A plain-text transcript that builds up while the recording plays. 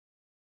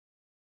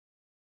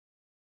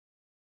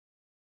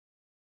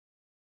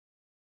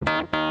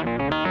Because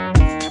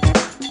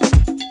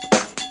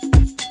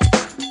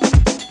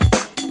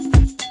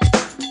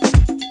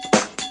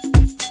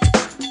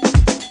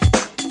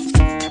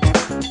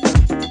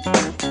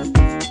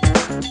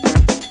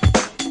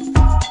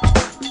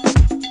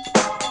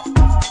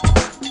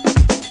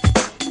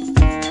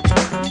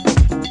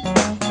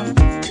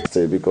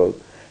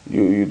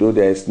you know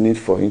there is need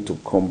for him to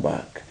come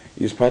back.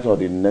 It's part of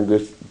the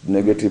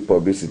negative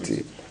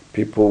publicity.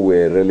 People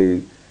were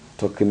really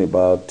talking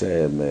about,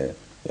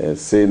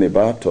 saying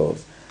about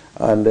us.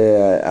 And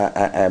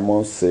I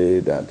must say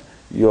that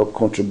your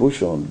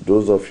contribution,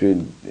 those of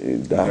you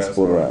in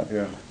diaspora,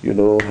 yeah, you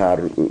know,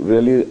 have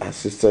really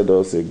assisted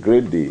us a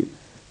great deal,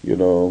 you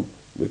know,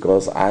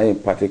 because I, in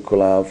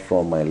particular,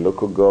 from my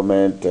local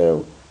government,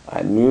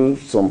 I knew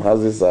some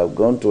houses I've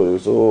gone to,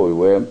 so, oh,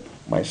 well,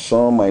 my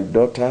son, my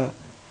daughter,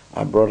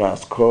 our brother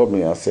has called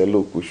me and said,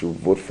 look, we should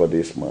vote for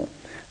this man.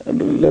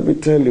 And let me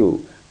tell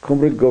you,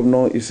 Comrade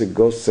Governor is a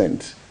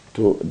godsend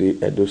to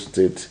the Edo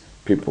State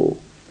people.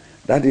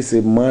 That is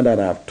a man that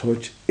have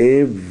touched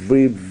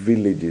every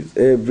village,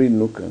 every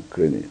nook and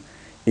cranny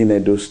in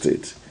Edo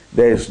State.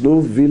 There is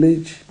no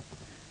village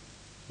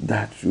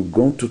that you've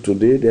gone to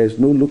today, there is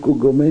no local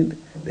government,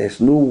 there is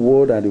no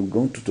ward that you've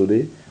gone to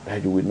today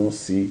that you will not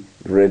see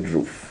red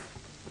roof.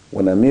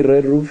 When I mean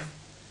red roof,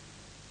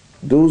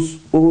 those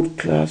old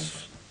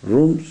class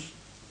rooms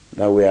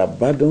that were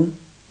abandoned,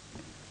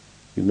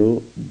 you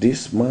know,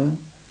 this man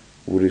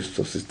will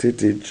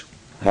resuscitate it,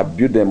 have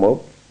built them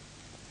up,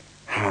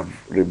 have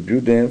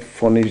rebuilt them,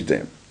 furnished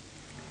them.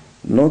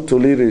 Not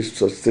only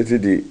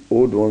resuscitated the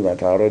old ones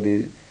that are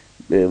already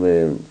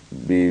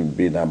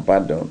been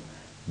abandoned,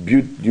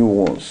 built new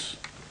ones.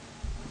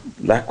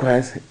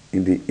 Likewise,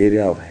 in the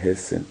area of health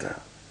center.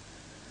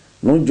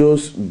 Not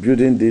just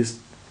building these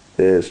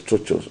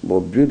structures, but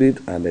build it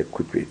and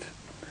equip it.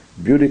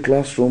 Build a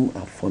classroom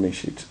and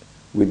furnish it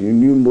with a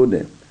new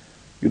modem.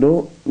 You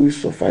know, we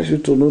suffice you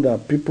to know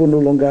that people no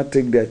longer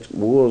take their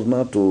boys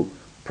now to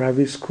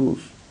private schools.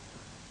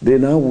 They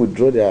now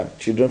withdraw their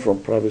children from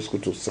private school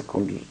to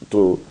secondary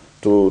to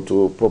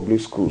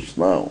public schools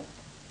now.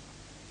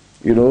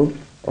 You know,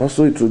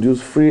 also introduce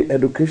free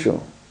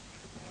education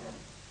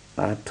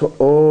at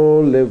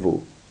all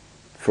levels,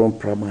 from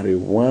primary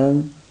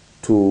 1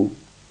 to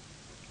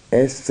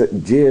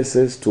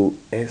JSS to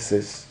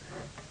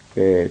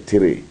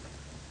SS3.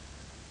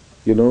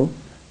 You know,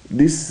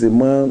 this is a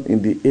man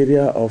in the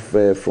area of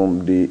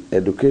from the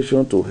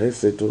education to health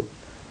sector,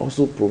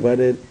 also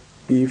provided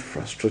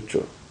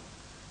infrastructure.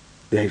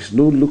 There is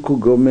no local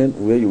government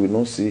where you will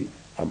not see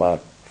about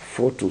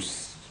 4 to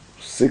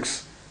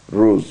 6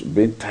 roads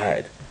being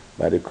tied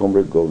by the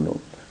Comrade Governor.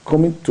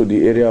 Coming to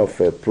the area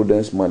of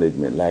prudence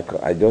management, like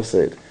I just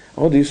said,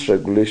 all these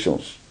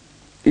regulations,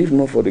 if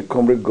not for the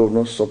Comrade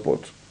Governor's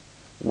support,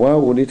 why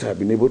would it have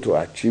been able to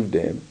achieve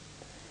them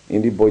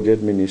in the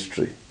budget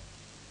ministry?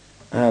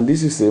 And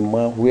this is a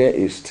man where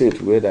a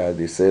state where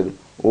they said,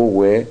 oh,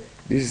 well,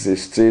 this is a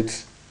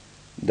state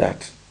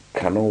that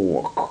cannot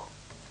work,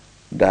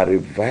 that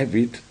revive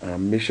it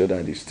and make sure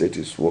that the state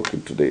is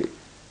working today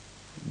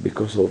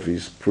because of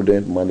his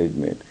prudent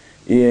management.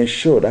 He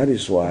ensured, that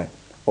is why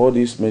all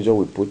these measures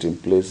we put in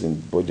place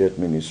in budget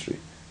ministry.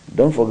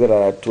 Don't forget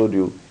that I told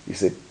you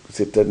it's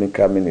a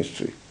technical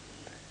ministry.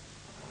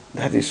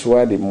 That is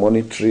why the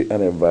monetary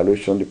and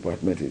evaluation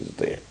department is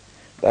there.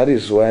 That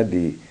is why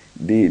the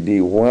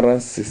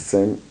warrant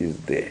system is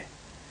there.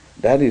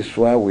 That is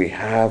why we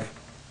have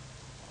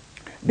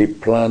the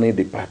planning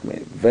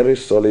department, very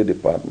solid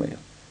department,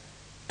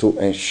 to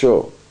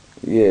ensure,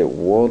 yeah,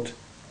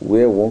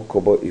 where 1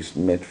 kobo is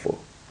meant for,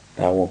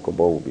 that 1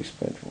 kobo will be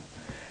spent for.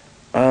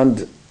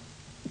 And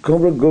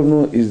Comrade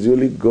Governor is the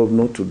only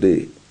governor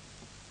today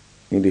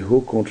in the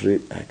whole country,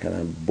 I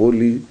can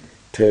boldly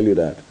tell you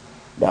that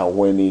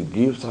when he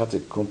gives out a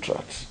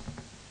contract,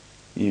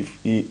 if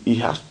he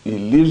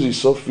leaves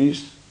his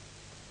office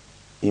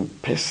in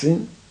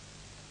person,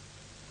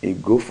 he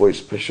go for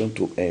inspection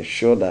to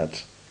ensure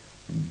that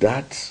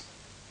that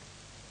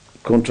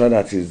contract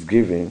that is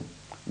given,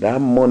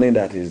 that money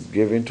that is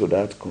given to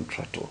that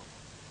contractor,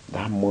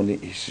 that money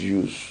is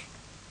used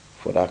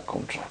for that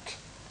contract.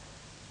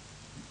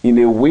 In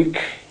a week,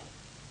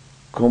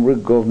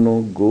 Comrade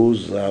Governor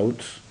goes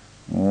out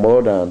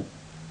more than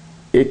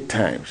 8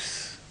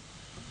 times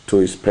to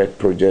inspect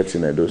projects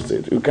in Edo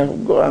State. You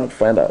can go and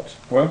find out.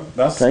 Well,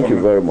 that's thank you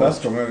very much. That's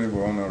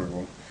commendable,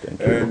 Honourable. Thank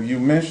you. You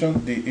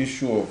mentioned the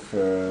issue of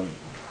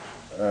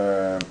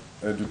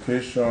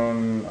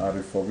education and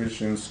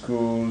refurbishing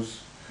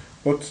schools,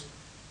 but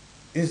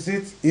is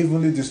it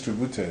evenly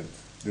distributed?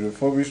 The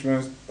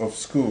refurbishment of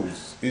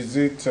schools, is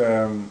it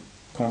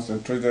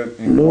concentrated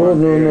in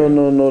one area?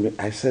 No.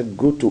 I said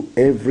go to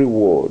every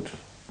ward.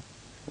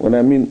 When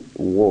I mean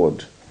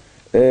ward,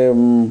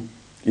 in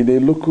a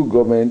local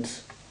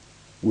government,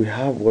 we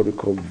have what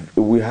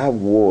we have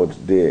wards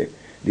there.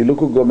 The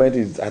local government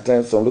is, at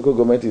times, some local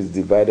government is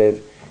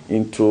divided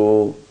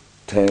into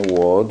 10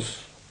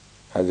 wards,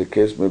 as the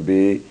case may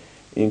be,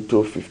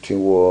 into 15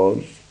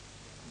 wards,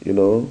 you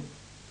know.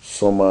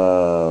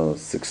 some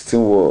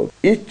 16 wards.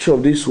 Each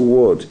of these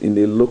wards in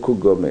the local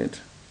government,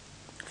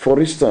 for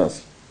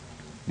instance,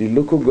 the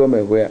local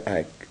government where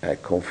I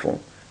come from,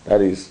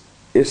 that is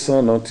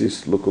Eastern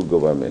Northeast local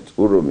government,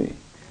 Uromi,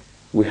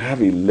 we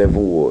have 11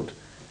 wards.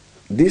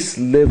 This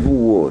 11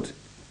 ward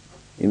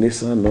in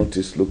Eastern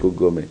Northeast local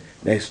government,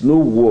 there is no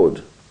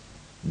ward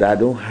that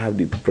don't have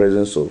the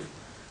presence of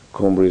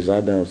Comrade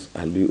Adams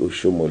Ali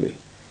Oshomole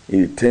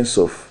in terms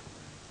of,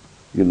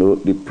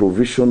 the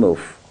provision of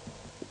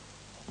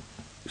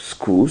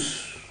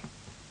schools,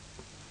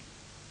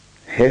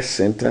 health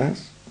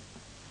centers,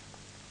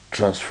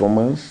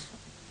 transformers,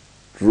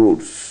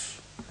 roads.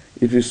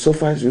 It will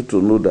suffice you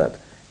to know that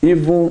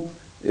even,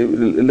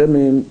 let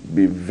me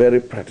be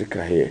very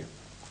practical here.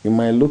 In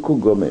my local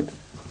government,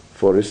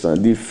 for instance,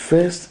 the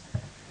first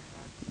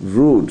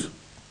road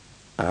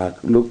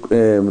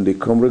the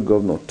Comrade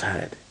governor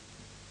tied,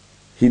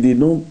 he did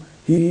not,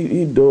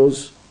 he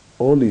does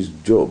all his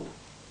job,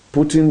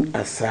 putting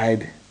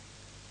aside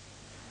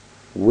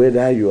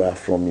whether you are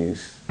from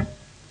his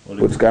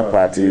political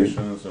party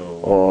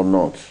or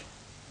not.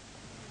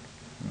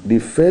 The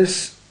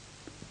first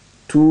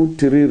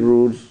 2-3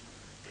 roads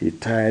he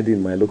tied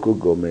in my local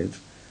government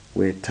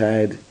were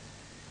tied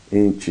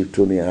in Chief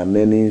Tony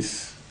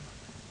Aneni's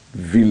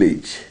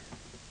village.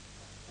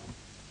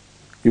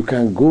 You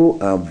can go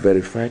and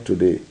verify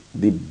today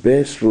the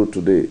best road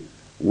today,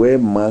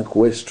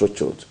 well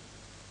structured,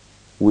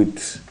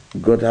 with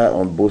gutter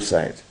on both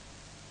sides,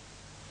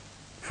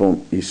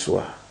 from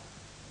Iswa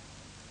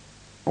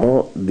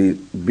or the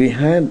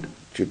behind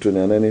Chief Tony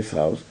Aneni's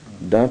house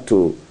down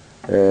to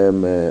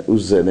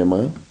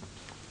Uzenema.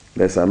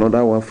 There's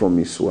another one from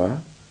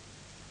Iswa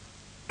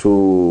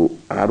to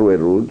Arwe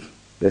Road.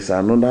 There's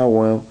another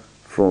one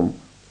from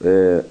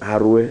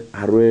Arwe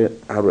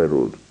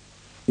Road.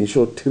 In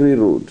short, 3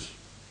 roads.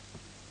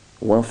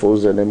 One for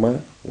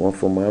Uzenema, one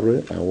for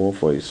Arwe, and one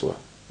for Iswa.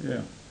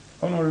 Yeah.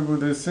 Honourable,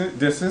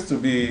 there seems to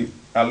be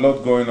a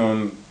lot going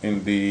on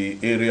in the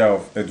area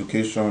of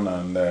education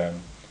and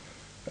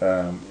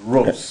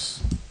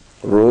roads.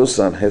 Roads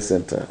and health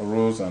center.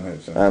 Roads and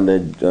health center.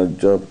 And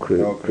job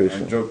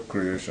creation. And job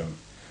creation.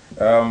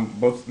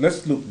 But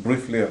let's look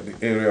briefly at the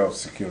area of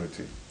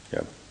security.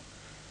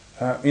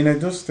 Yeah. In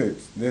Edo State,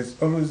 there's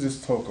always this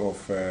talk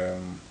of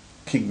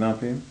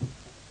kidnapping,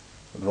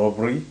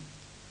 robbery,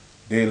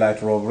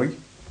 daylight robbery,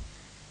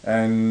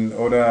 and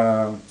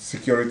other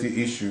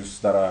security issues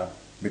that are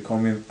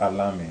becoming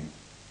alarming.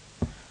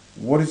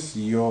 What is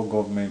your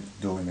government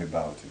doing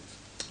about it?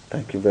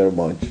 Thank you very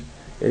much.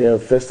 Yeah,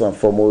 first and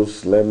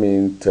foremost, let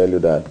me tell you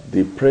that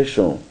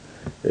depression,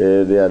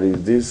 there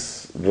is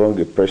this wrong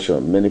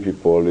impression many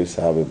people always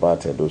have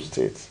about those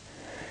states.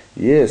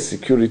 Yes,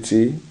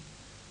 security,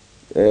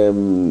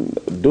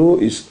 though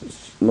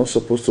it's not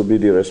supposed to be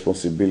the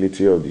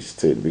responsibility of the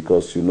state,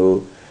 because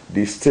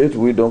the state,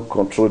 we don't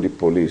control the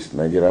police,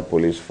 Nigeria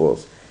Police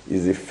Force.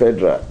 It's the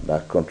federal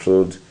that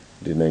controlled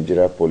the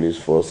Nigeria Police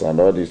Force and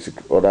all the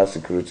other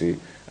security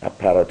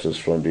apparatus,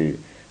 from the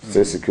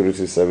State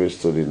Security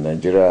Service to the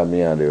Nigeria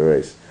Army and the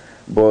rest.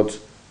 But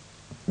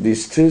the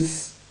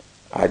states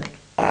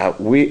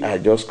we are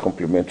just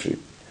complementary.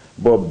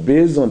 But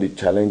based on the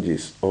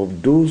challenges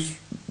of those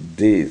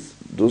days,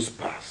 those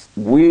past,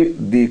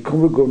 the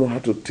Congo government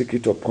had to take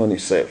it upon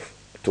itself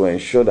to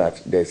ensure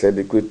that there's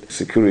adequate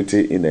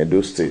security in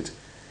Edo State.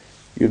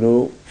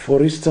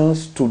 For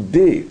instance,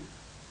 today,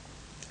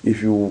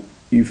 if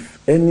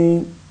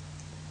any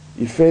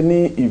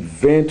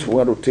event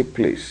were to take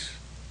place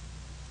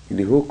in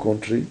the whole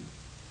country,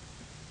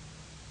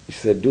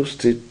 it's Edo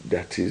State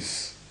that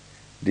is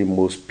the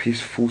most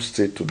peaceful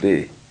state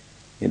today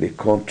in the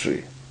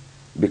country,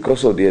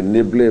 because of the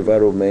enabling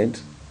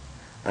environment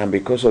and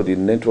because of the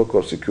network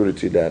of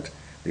security that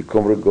the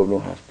Congo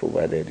government has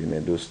provided in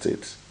Edo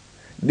State.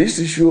 This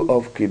issue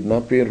of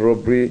kidnapping,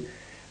 robbery,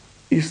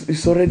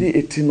 is already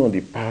a thing on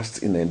the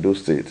past in Edo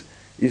State.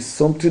 It's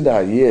something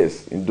that,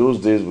 yes, in those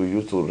days we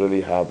used to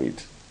really have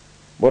it.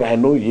 But I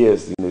know,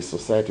 yes, in a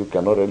society we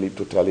cannot really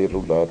totally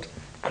rule out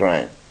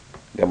crime.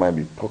 There might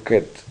be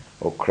pockets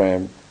of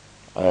crime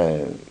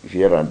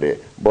here and there,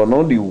 but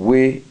not the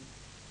way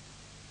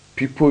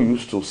people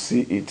used to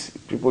see it.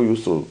 People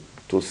used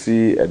to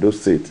see Edo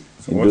State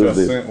So in what those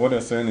days.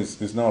 they're saying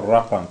is it's not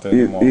rampant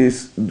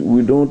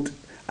anymore.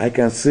 I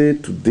can say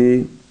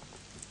today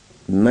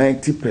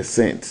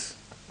 90%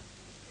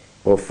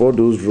 of all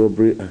those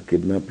robbery and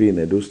kidnapping in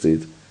Edo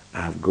State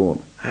have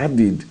gone.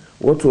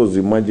 What was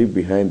the magic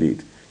behind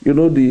it?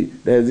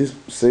 There's this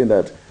saying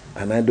that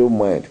an idle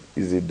mind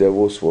is the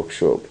devil's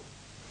workshop.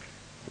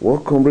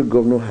 What Comrade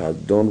Governor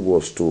had done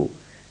was to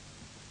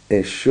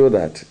ensure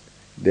that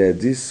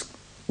there's this,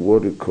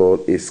 what we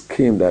call a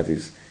scheme that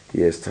is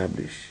he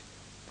established.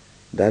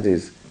 That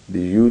is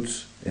the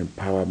Youth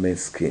Empowerment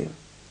Scheme.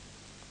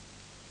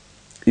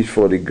 It's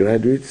for the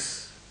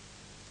graduates.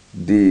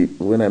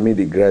 When I mean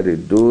the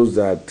graduates, those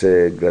that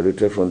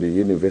graduated from the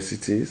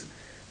universities,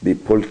 the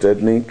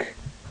polytechnic,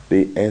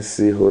 the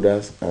NC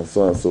holders, and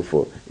so on and so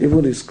forth.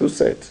 Even the school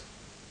set.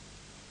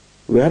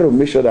 We had to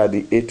make sure that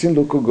the 18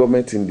 local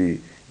governments in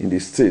in the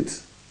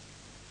state,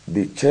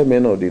 the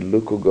chairman of the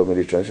local government,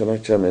 the traditional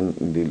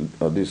chairman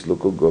of this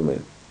local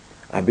government,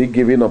 are being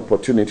given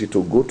opportunity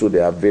to go to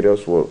their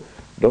various wards.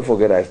 Don't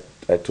forget,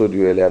 I told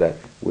you earlier that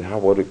we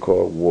have what we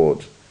call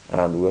wards,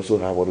 and we also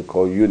have what we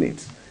call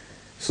units.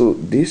 So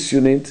this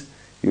unit,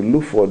 you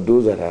look for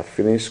those that have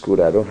finished school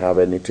that don't have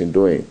anything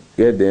doing,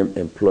 get them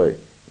employed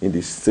in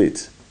the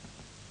state.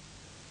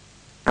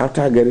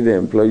 After getting them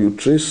employed, you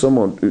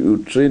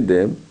train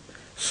them,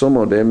 some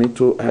of them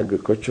into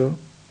agriculture,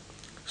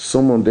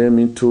 some of them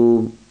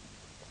into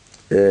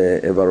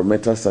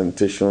environmental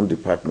sanitation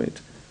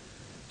department.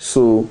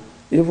 So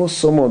even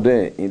some of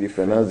them in the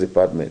finance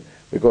department,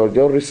 because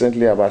just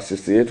recently about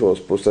 68 was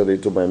posted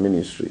into my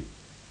ministry.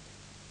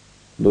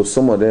 Though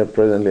some of them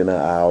presently now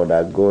are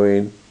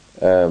undergoing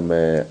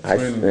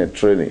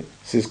training.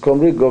 Since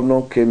Comrade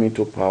Governor came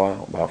into power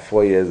about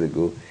 4 years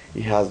ago,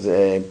 he has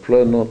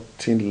employed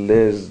nothing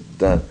less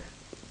than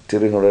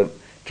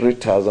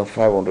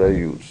 3,500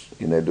 youths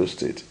in Edo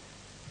State.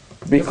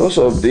 Because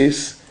of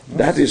this,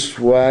 that is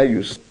why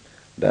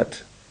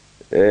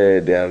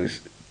there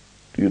is,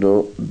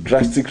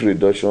 drastic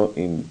reduction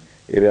in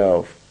area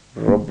of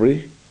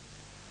robbery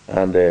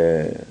and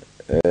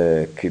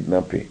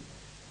kidnapping.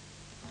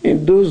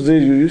 In those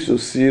days, you used to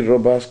see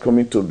robbers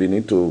coming to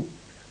Benin to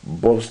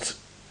bust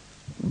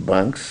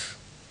banks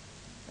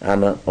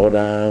and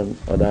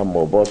other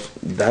more, but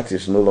that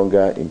is no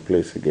longer in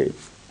place again.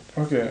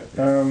 Okay,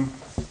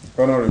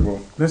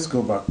 Honourable, let's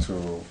go back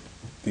to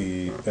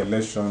the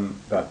election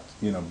that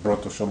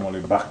brought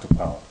Oshomole back to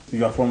power.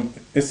 You are from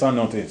Esa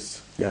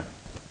Northeast. Yeah.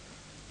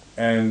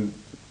 And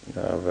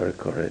very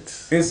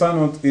correct. Esa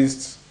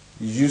Northeast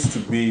used to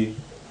be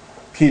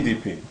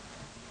PDP.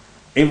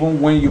 Even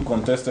when you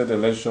contested the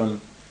election,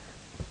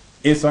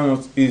 Esa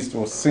Northeast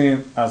was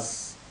seen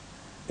as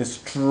a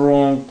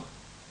strong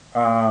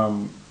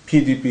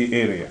PDP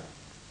area.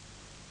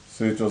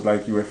 So it was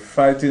like you were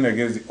fighting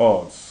against the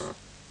odds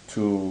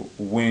to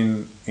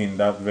win in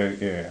that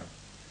very area.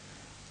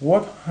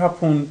 What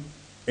happened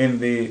in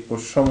the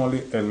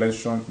Oshomole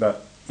election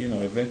that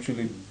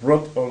eventually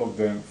brought all of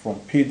them from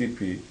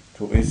PDP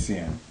to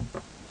ACN?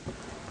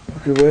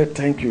 Okay, well,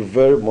 thank you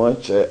very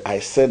much. I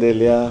said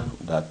earlier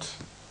that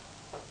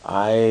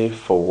I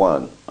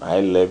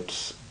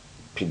left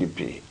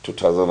PDP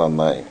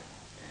 2009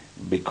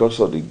 because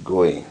of the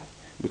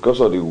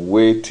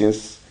way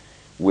things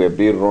were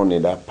being run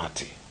in that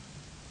party.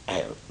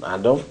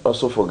 And don't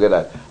also forget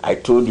that I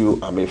told you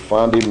I'm a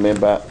founding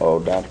member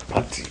of that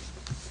party.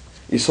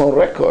 It's on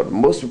record.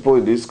 Most people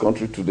in this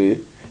country today,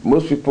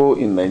 most people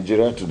in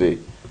Nigeria today,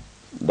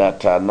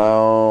 that are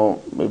now,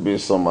 maybe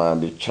some are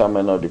the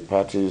chairman of the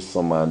party,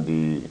 some are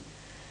the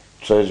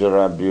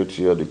treasurer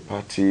beauty of the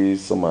party,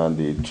 some are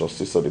the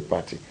trustees of the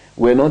party.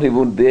 We're not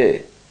even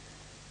there.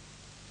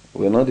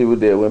 We're not even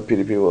there when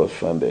PDP was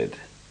founded.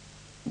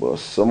 But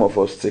some of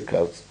us take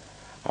out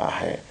our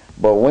hair.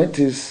 But when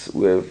things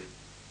were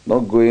not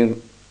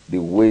going the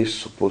way it's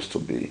supposed to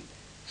be,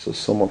 so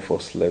some of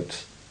us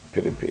left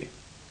PDP.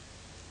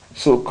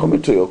 So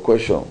coming to your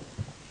question,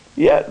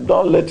 yeah,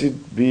 don't let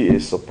it be a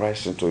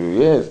surprise to you.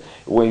 Yes,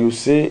 when you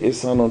say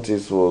Esa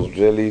Northeast was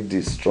really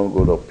the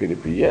stronghold of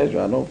PDP, yes, you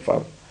are not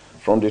far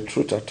from the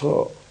truth at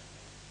all.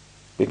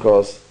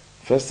 Because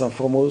first and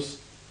foremost,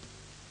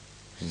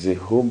 the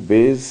home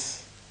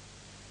base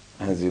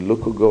and the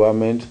local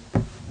government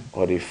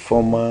or the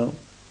former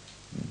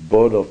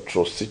board of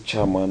trustee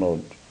chairman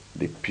of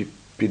the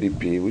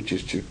PDP, which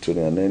is Chief Tony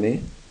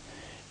Aneni,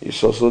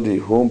 is also the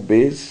home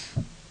base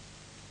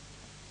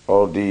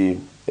of the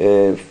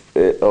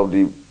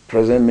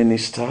present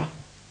minister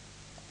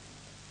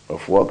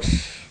of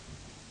works,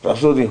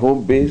 also the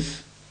home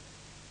base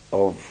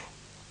of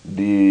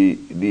the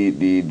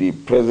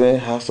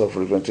present House of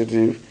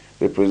Representatives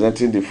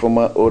representing the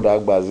former Old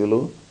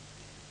Agbazilo,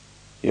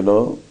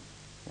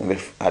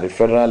 at the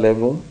federal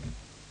level.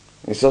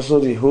 It's also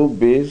the home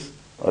base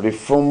of the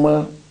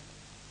former,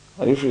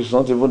 if it's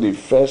not even the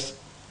first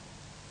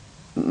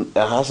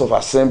House of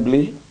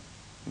Assembly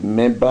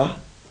member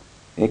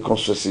in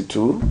Constituency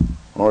 2,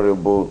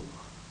 Honourable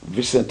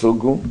Vincent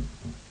Ogun.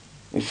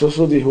 It's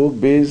also the whole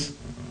base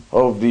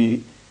of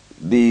the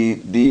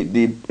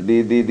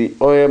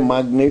oil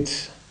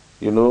magnate,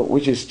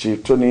 which is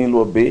Chief Tony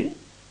Ilobe.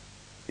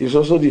 It's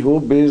also the whole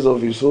base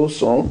of his own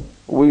son,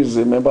 who is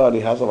a member of the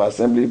House of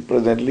Assembly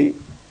presently.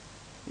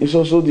 It's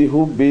also the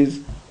whole base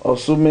of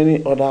so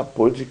many other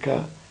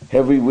political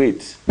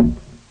heavyweights,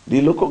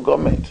 the local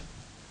government.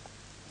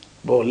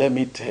 But let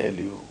me tell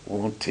you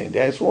one thing.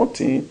 There is one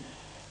thing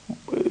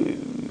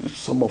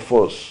some of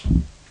us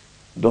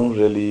don't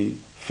really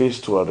face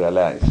to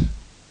realize.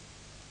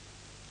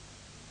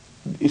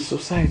 The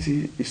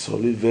society is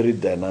always very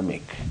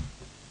dynamic.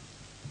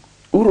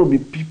 Urobi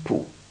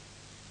people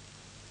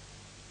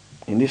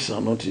in this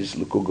Northeast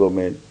local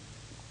government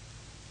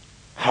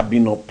have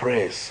been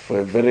oppressed for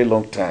a very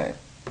long time.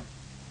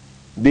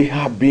 They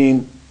have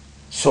been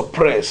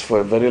suppressed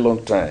for a very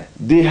long time.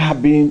 They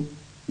have been,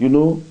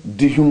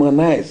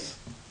 dehumanized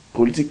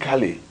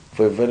politically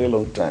for a very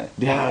long time.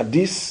 There are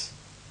these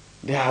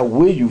There are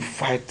ways you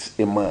fight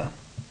a man.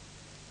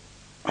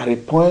 At a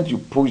point you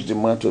push the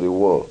man to the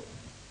wall,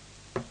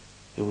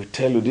 he will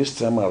tell you, this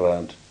time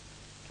around,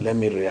 let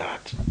me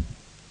react.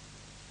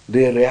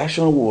 The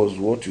reaction was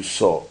what you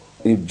saw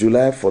in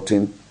July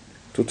 14,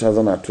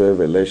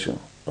 2012 election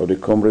of the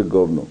Comrade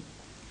governor.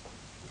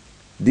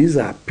 These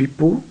are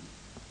people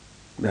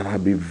that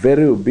have been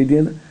very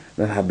obedient,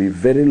 that have been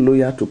very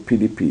loyal to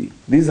PDP.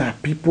 These are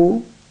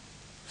people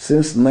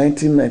since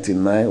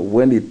 1999,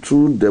 when the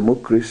true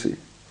democracy,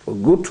 for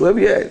good 12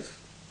 years,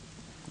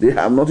 they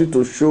have nothing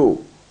to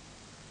show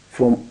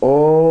from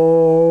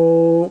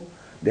all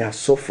their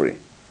suffering,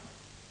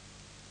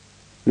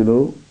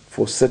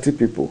 for certain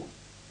people.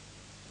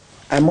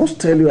 I must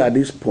tell you at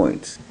this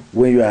point,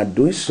 when you are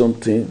doing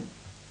something,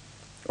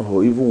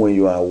 or even when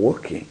you are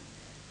working,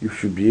 you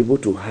should be able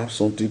to have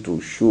something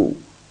to show.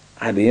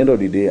 At the end of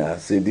the day, I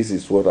say, this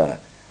is what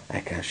I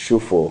can show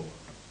for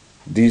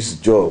this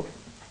job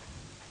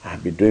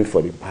I've been doing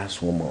for the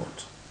past 1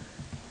 month.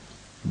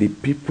 The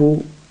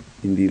people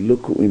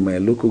in my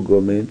local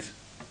government,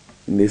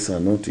 in the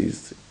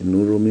Northeast, in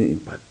Uromi in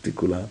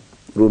particular,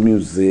 Romeo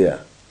Zea,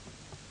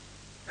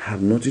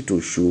 have nothing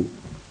to show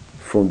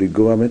from the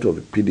government of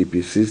the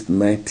PDP since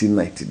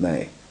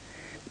 1999.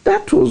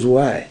 That was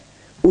why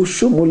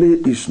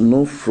Oshomole is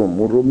not from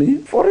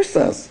Uromi. For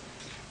instance,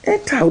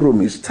 enter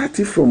Uromi,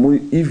 starting from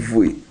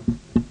Ivwe,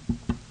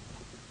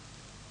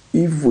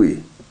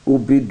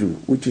 Obedu,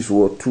 which is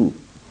Ward 2,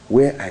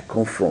 where I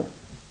come from.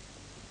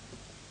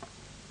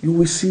 You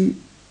will see,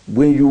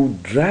 when you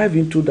drive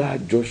into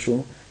that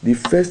junction, the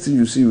first thing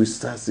you see, you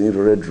start seeing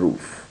red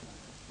roof.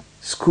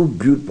 School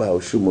built by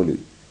Oshomole.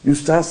 You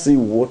start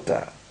seeing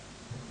water,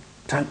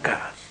 tankers,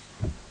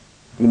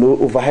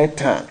 overhead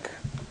tank,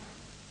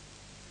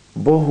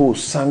 borehole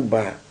sunk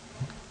by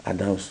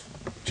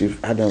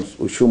Chief Adams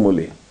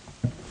Oshomole.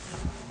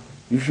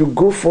 If you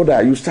go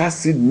further, you start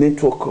seeing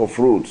network of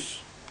roads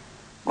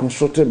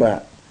constructed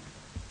by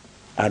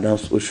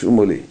Adams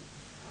Oshomole.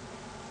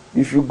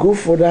 If you go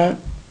further,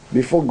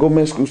 before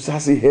government school,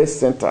 start seeing health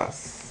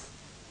centers.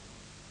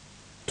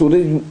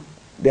 Today,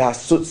 there are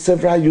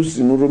several youths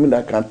in Uromi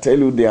that can tell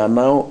you they are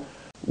now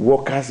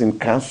workers in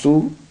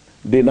council.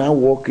 They now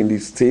work in the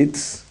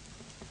states.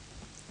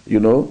 They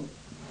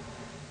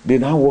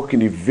now work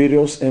in the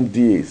various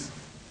MDAs.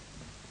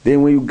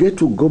 Then when you get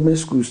to government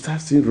school, you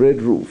start seeing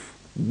red roof.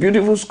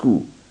 Beautiful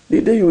school.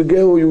 The day you will get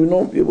home, you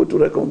will not be able to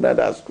recognize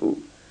that school.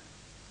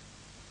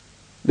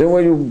 Then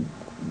when you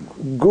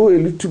go a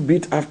little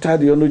bit after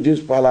the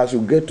Onoje's Palace,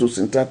 you get to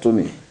St.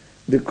 Anthony.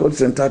 They call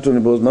St. Anthony,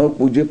 but it's now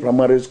Puje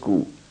Primary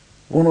School.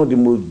 One of the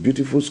most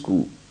beautiful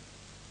schools.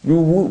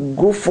 You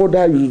go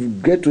further, you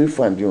get to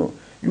Ifandion.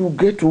 You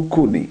get to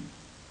Koni.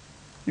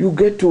 You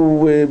get to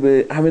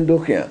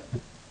Amendokia.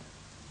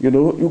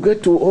 You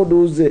get to all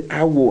those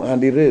Awo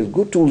and the rest.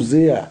 Go to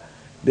Zea.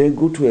 Then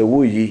go to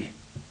Ewoyi.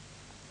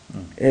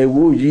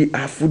 Ewoyi,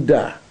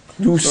 Afuda.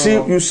 You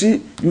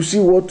see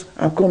what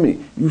I'm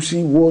coming. You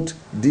see what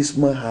this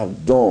man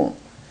have done.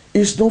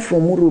 It's not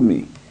from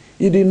Uromi.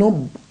 He did not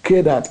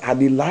care that at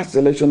the last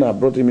election I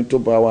brought him into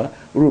power,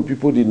 Uromi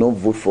people did not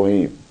vote for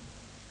him.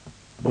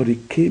 But he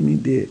came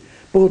in there.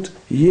 But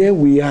here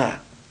we are.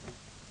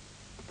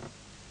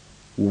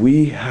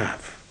 We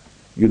have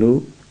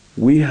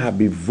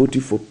been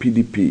voting for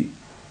PDP.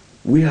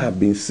 We have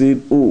been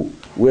saying,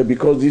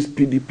 because this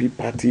PDP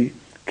party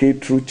came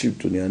through Chief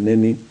Tony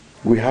Aneni,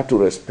 we have to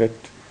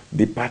respect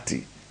the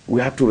party.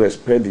 We have to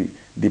respect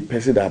the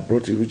person that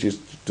brought it, which is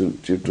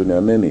Chief Tony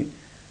Aneni.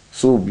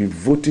 So we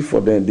voted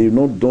for them. They've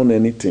not done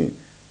anything.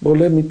 But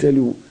let me tell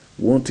you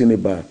one thing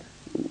about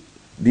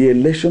the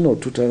election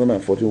of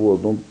 2014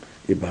 was not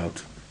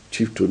about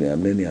Chief Tony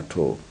Aneni at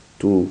all.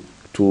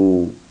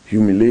 To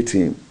humiliate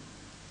him,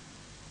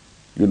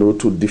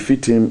 to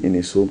defeat him in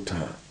his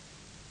hometown.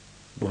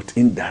 But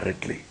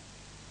indirectly,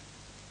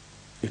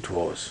 it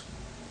was.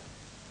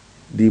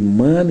 The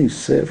man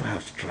himself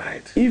has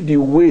tried. If the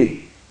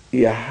way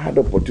he had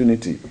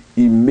opportunity,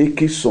 he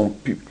make it some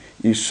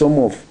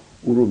of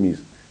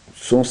Uromi's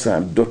sons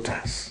and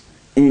daughters,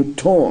 in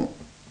turn,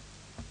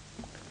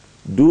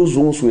 those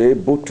ones were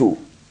able to,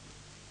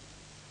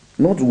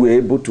 let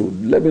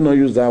me not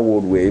use that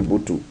word, were able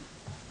to,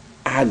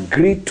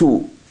 agree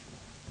to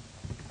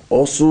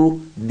also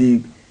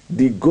the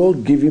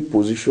God-given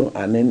position,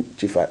 and then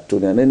Chief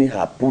Tony Aneni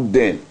had put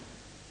them,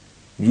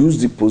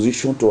 use the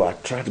position to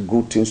attract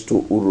good things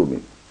to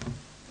Uromi.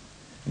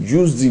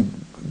 Use the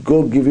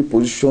God-given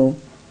position,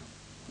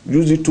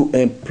 use it to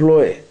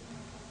employ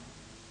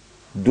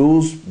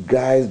those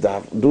guys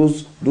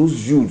those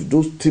youth,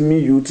 those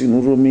teamy youth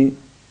in Uromi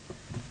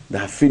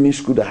that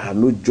finished school that have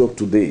no job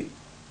today.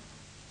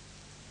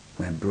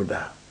 My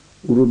brother,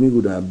 Uromi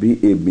would have been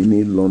a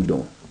mini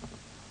London.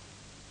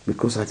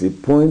 Because at a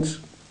point,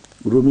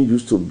 Uromi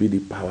used to be the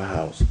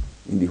powerhouse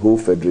in the whole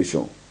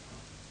federation.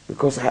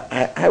 Because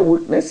I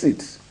witnessed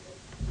it.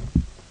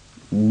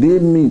 They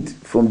meet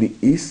from the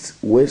east,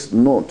 west,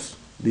 north.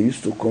 They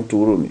used to come to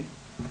Uromi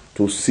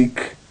to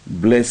seek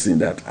blessing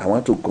that I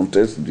want to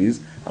contest this,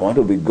 I want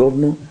to be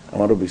governor, I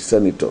want to be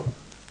senator.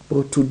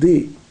 But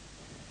today,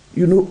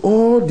 you know,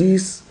 all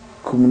this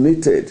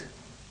culminated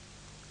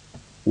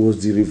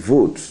was the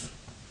revolt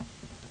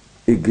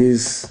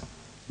against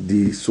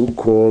the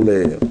so-called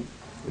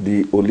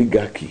the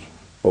oligarchy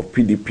of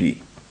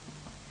PDP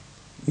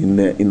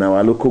in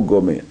our local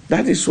government.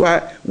 That is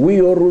why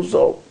we all rose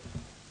up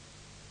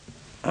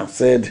and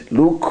said,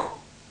 look,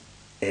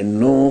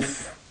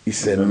 enough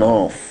is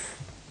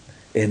enough.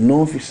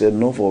 Enough is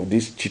enough of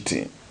this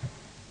cheating.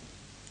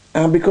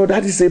 And because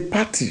that is a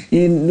party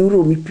in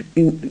Uromi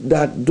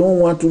that don't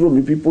want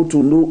Uromi people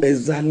to know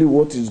exactly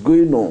what is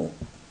going on,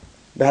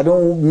 that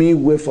don't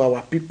mean well for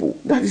our people.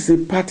 That is a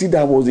party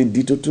that was a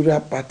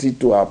dictatorial party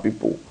to our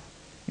people.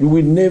 You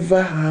will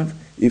never have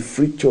a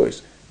free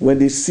choice. When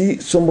they see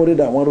somebody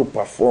that want to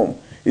perform,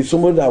 if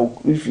somebody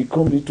that, if he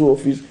comes into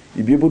office,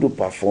 he'll be able to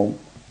perform,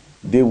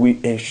 they will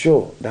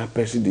ensure that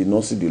person did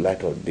not see the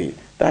light of day.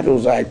 That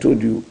was why I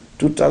told you,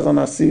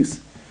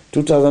 2006,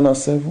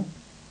 2007,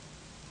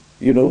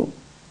 you know,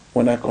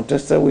 when I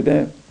contested with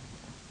them,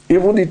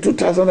 even in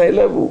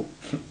 2011,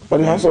 for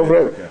the House of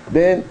Reps,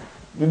 then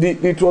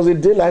it was a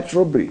daylight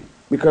robbery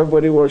because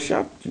everybody was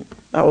shouting.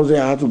 I was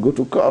there, I had to go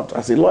to court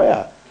as a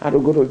lawyer, I had to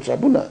go to the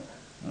tribunal.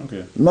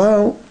 Okay.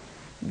 Now,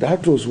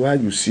 that was why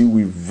you see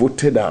we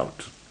voted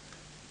out,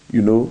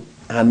 you know,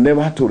 and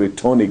never to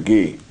return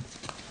again.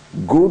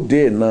 Go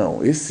there now.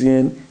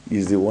 ACN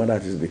is the one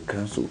that is the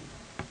council.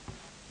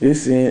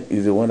 ACN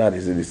is the one that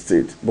is in the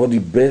state. But the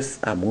best,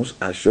 I must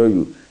assure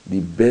you, the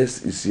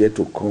best is yet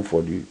to come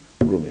for the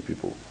Uromi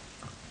people.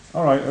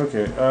 All right,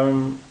 okay.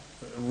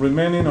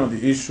 Remaining on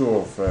the issue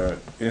of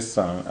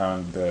Esan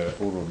and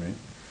Uromi,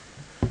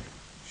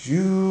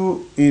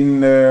 you in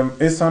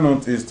Esan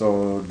Northeast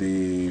or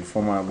the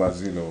former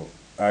Basilo,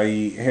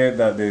 I heard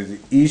that there's the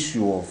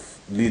issue of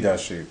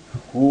leadership.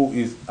 Who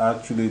is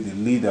actually the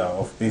leader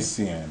of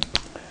ACN?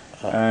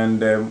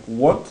 And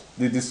what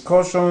the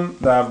discussion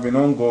that have been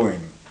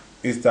ongoing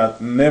is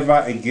that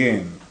never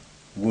again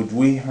would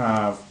we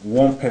have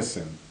one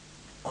person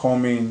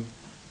coming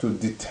to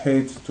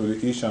dictate to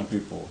the Asian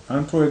people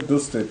and to Edo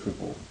State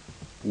people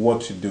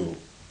what to do.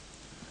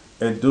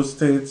 Edo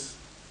State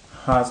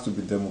has to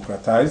be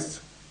democratized.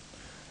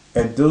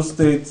 Edo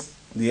State,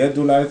 the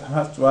Edolite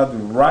has to have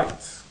the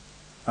right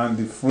and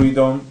the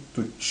freedom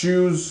to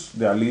choose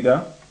their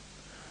leader.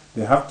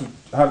 They have to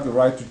have the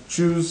right to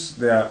choose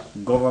their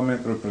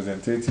government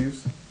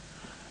representatives.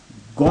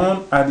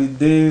 Gone are the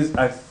days,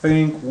 I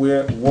think,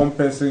 where one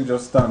person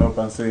just stand up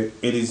and say,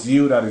 it is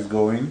you that is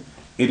going,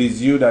 it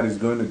is you that is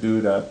going to do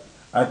that.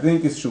 I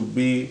think it should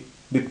be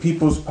the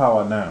people's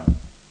power now.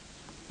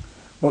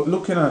 But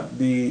looking at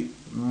the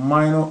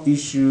minor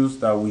issues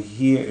that we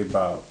hear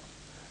about,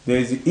 there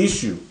is the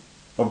issue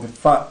of the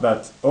fact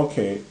that,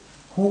 okay,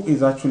 who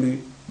is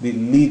actually the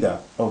leader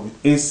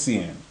of the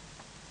ACN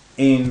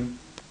in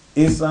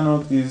Eastern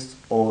Northeast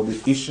or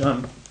the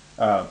Asian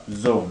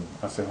zone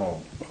as a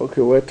whole?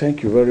 Okay, well,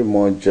 thank you very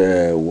much.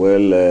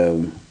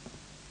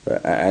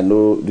 I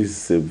know this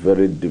is a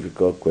very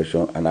difficult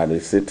question, and at the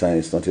same time,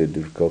 it's not a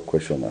difficult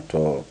question at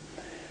all.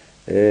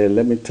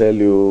 Let me tell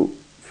you,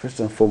 first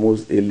and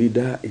foremost, a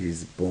leader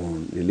is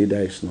born, a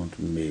leader is not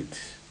made.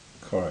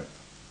 Correct.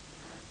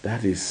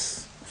 That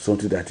is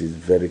something that is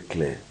very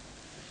clear.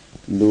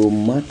 No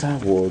matter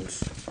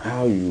what,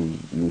 how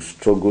you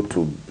struggle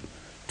to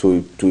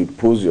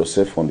impose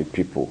yourself on the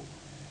people,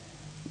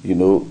 you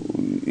know,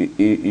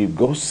 if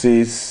God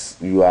says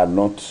you are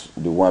not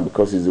the one,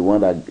 because he's the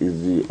one that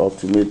is the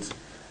ultimate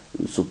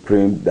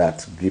supreme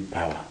that give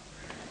power.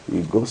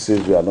 If God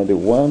says you are not the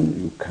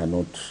one, you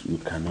cannot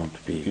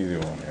be. He's the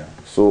one, yeah.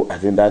 So I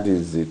think that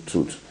is the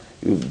truth.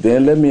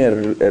 Then let me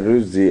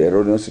erase the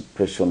erroneous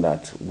impression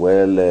that,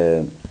 well,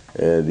 the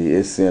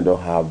ACN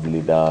don't have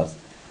leaders,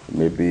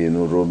 maybe in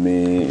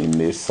Uromi, in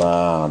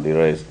Nesa, and the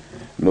rest.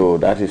 No,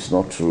 that is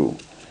not true.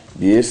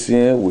 The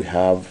ACN, we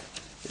have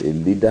a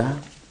leader,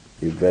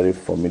 a very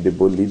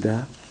formidable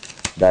leader,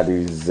 that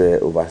is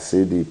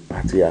oversee the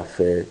party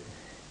affair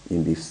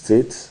in the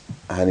state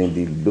and in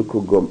the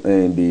local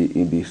government,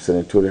 in the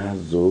senatorial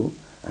zone,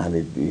 and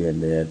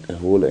in the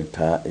whole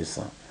entire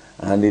ASAN,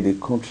 and in the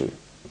country.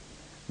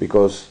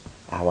 Because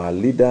our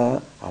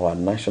leader, our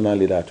national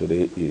leader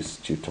today is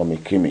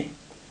Chitomi Kimi.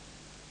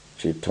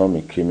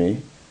 Chitomi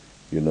Kimi,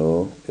 you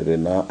know, a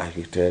renowned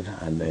architect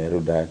and a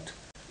erudite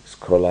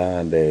scholar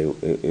and a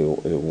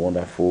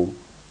wonderful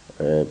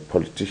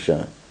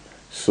politician.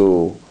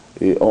 So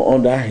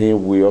under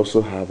him, we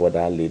also have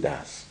other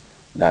leaders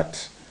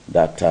that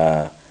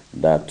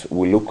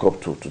we look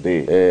up to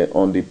today.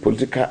 On the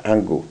political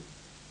angle,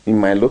 in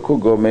my local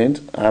government,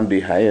 I'm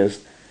the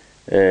highest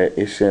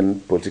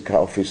Asian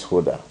political office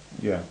holder.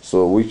 Yeah.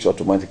 So which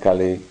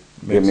automatically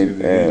gave me,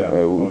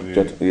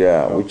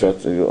 which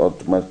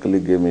automatically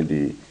gave me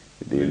the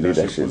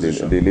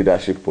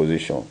leadership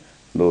position.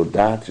 No,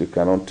 that you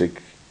cannot take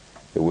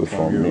away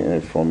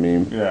from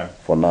me yeah.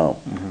 for now.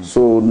 Mm-hmm.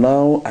 So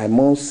now I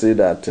must say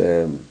that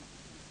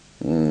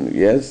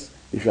yes,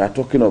 if you are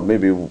talking of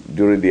maybe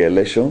during the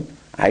election,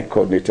 I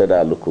coordinated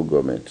our local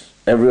government.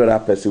 Every other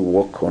person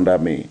worked under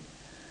me,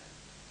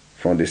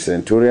 from the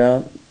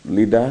senatorial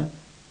leader,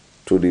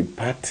 to the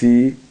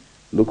party,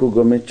 local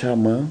government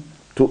chairman,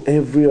 to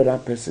every other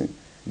person.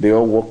 They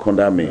all work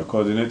under me.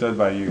 Coordinated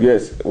by you?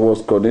 Yes, it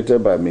was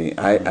coordinated by me.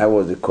 I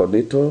was the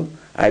coordinator.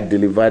 I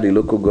delivered the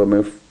local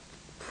government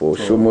for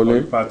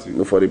Shomole.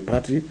 For the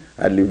party.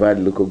 I delivered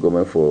the local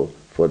government for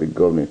the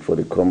government, for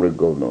the comrade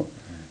governor.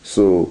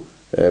 So,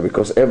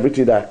 because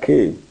everything that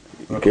came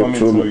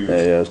through me.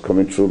 It was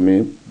coming through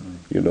me.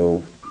 You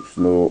know,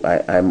 so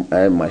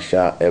I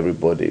marshal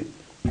everybody.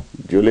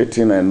 The only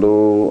thing I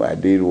know I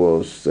did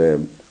was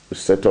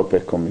set up a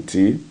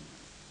committee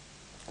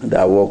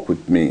that worked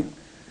with me.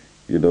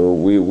 You know,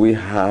 we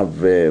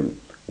have a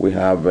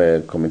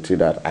committee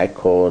that I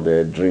call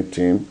the Dream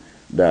Team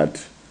that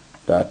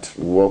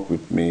work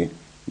with me,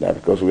 that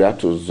because we have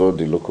to zone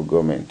the local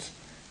government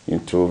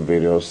into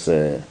various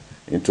areas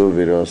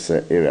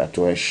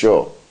to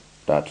ensure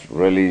that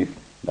really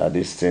that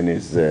this thing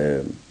is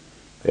the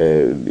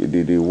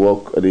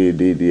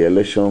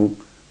election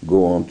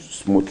go on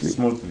smoothly.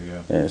 Smoothly,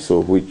 yeah. So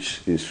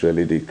which is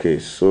really the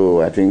case.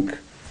 So I think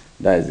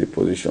that is the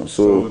position.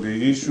 So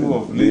the issue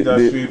of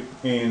leadership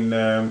in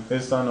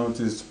Eastern North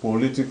is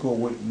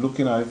political.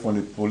 Looking at it from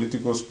the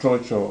political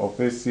structure of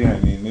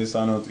ACN in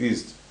Eastern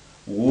Northeast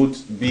would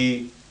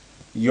be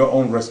your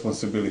own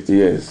responsibility.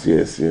 Yes.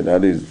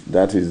 That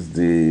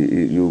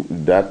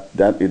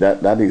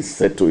is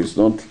settled. It's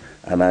not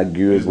an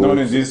arguable. It's not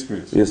a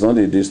dispute. It's not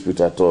a dispute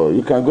at all.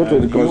 You can go to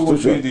the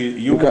constitution.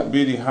 You would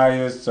be the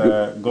highest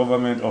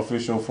government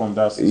official from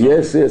that zone.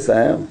 Yes,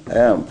 I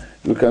am.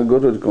 You can go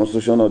to the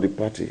constitution of the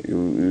party. It's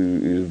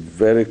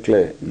very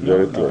clear.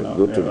 Go to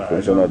the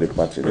constitution of the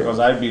party. Because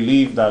I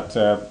believe that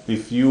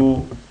if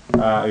you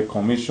are a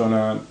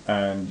commissioner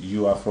and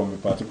you are from a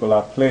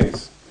particular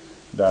place,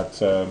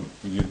 that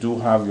you do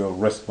have your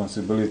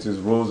responsibilities,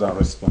 roles and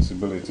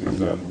responsibilities,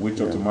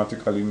 which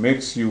automatically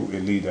makes you a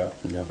leader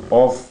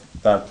of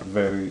that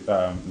very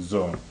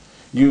zone.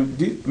 You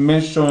did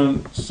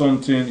mention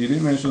something. You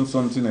did mention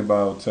something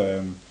about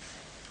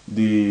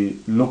the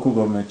local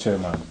government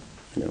chairman.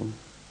 Yeah.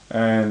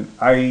 And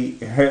I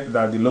heard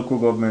that the local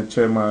government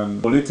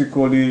chairman,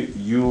 politically,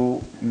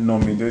 you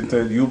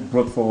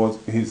brought forward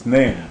his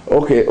name.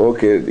 Okay.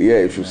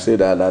 Yeah, if you say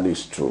that, that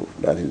is true.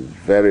 That is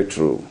very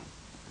true.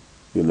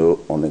 You know,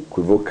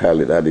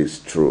 unequivocally, that is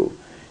true.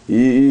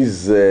 He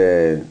is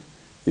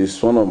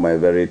one of my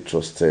very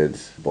trusted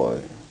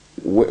boy.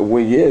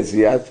 Yes,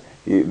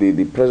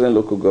 the present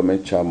local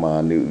government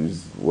chairman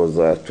was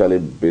actually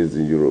based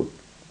in Europe.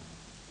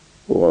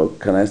 Well,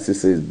 can I still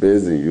say he's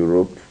based in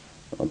Europe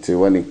until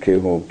when he came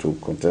home to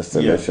contest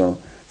election? Yeah.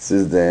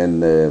 Since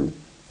then,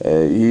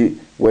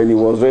 when he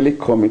was really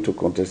coming to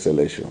contest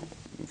election,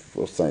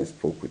 first time he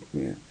spoke with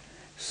me.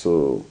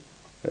 So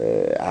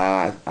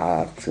I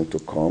asked him to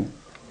come.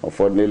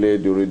 Unfortunately,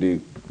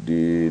 during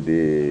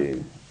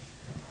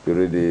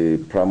the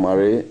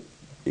primary,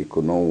 he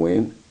could not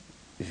win.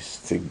 He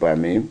stuck by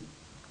me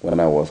when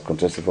I was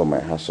contesting for my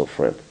House of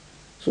Rep.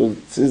 So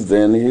since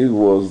then, he's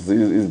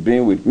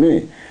been with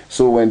me.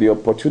 So when the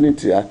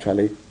opportunity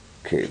actually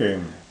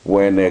came.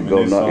 When the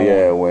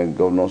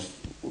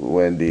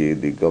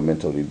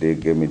government of the day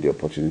gave me the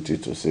opportunity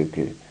to say,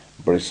 okay,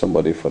 bring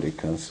somebody for the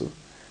council,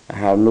 I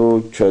have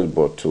no choice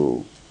but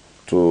to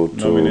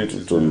nominate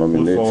him,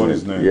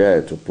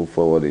 to put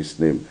forward his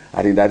name.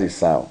 I think that is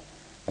how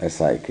I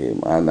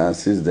came, and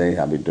since then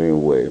I've been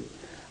doing well.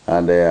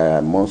 And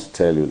I must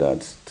tell you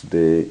that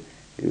today,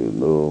 you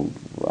know,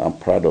 I'm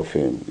proud of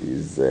him.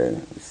 He's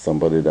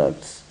somebody that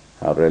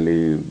has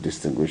really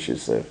distinguished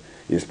himself,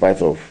 in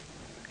spite of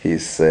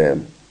his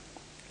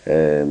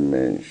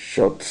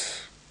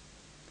short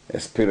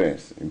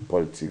experience in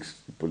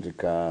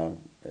political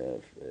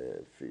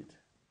field.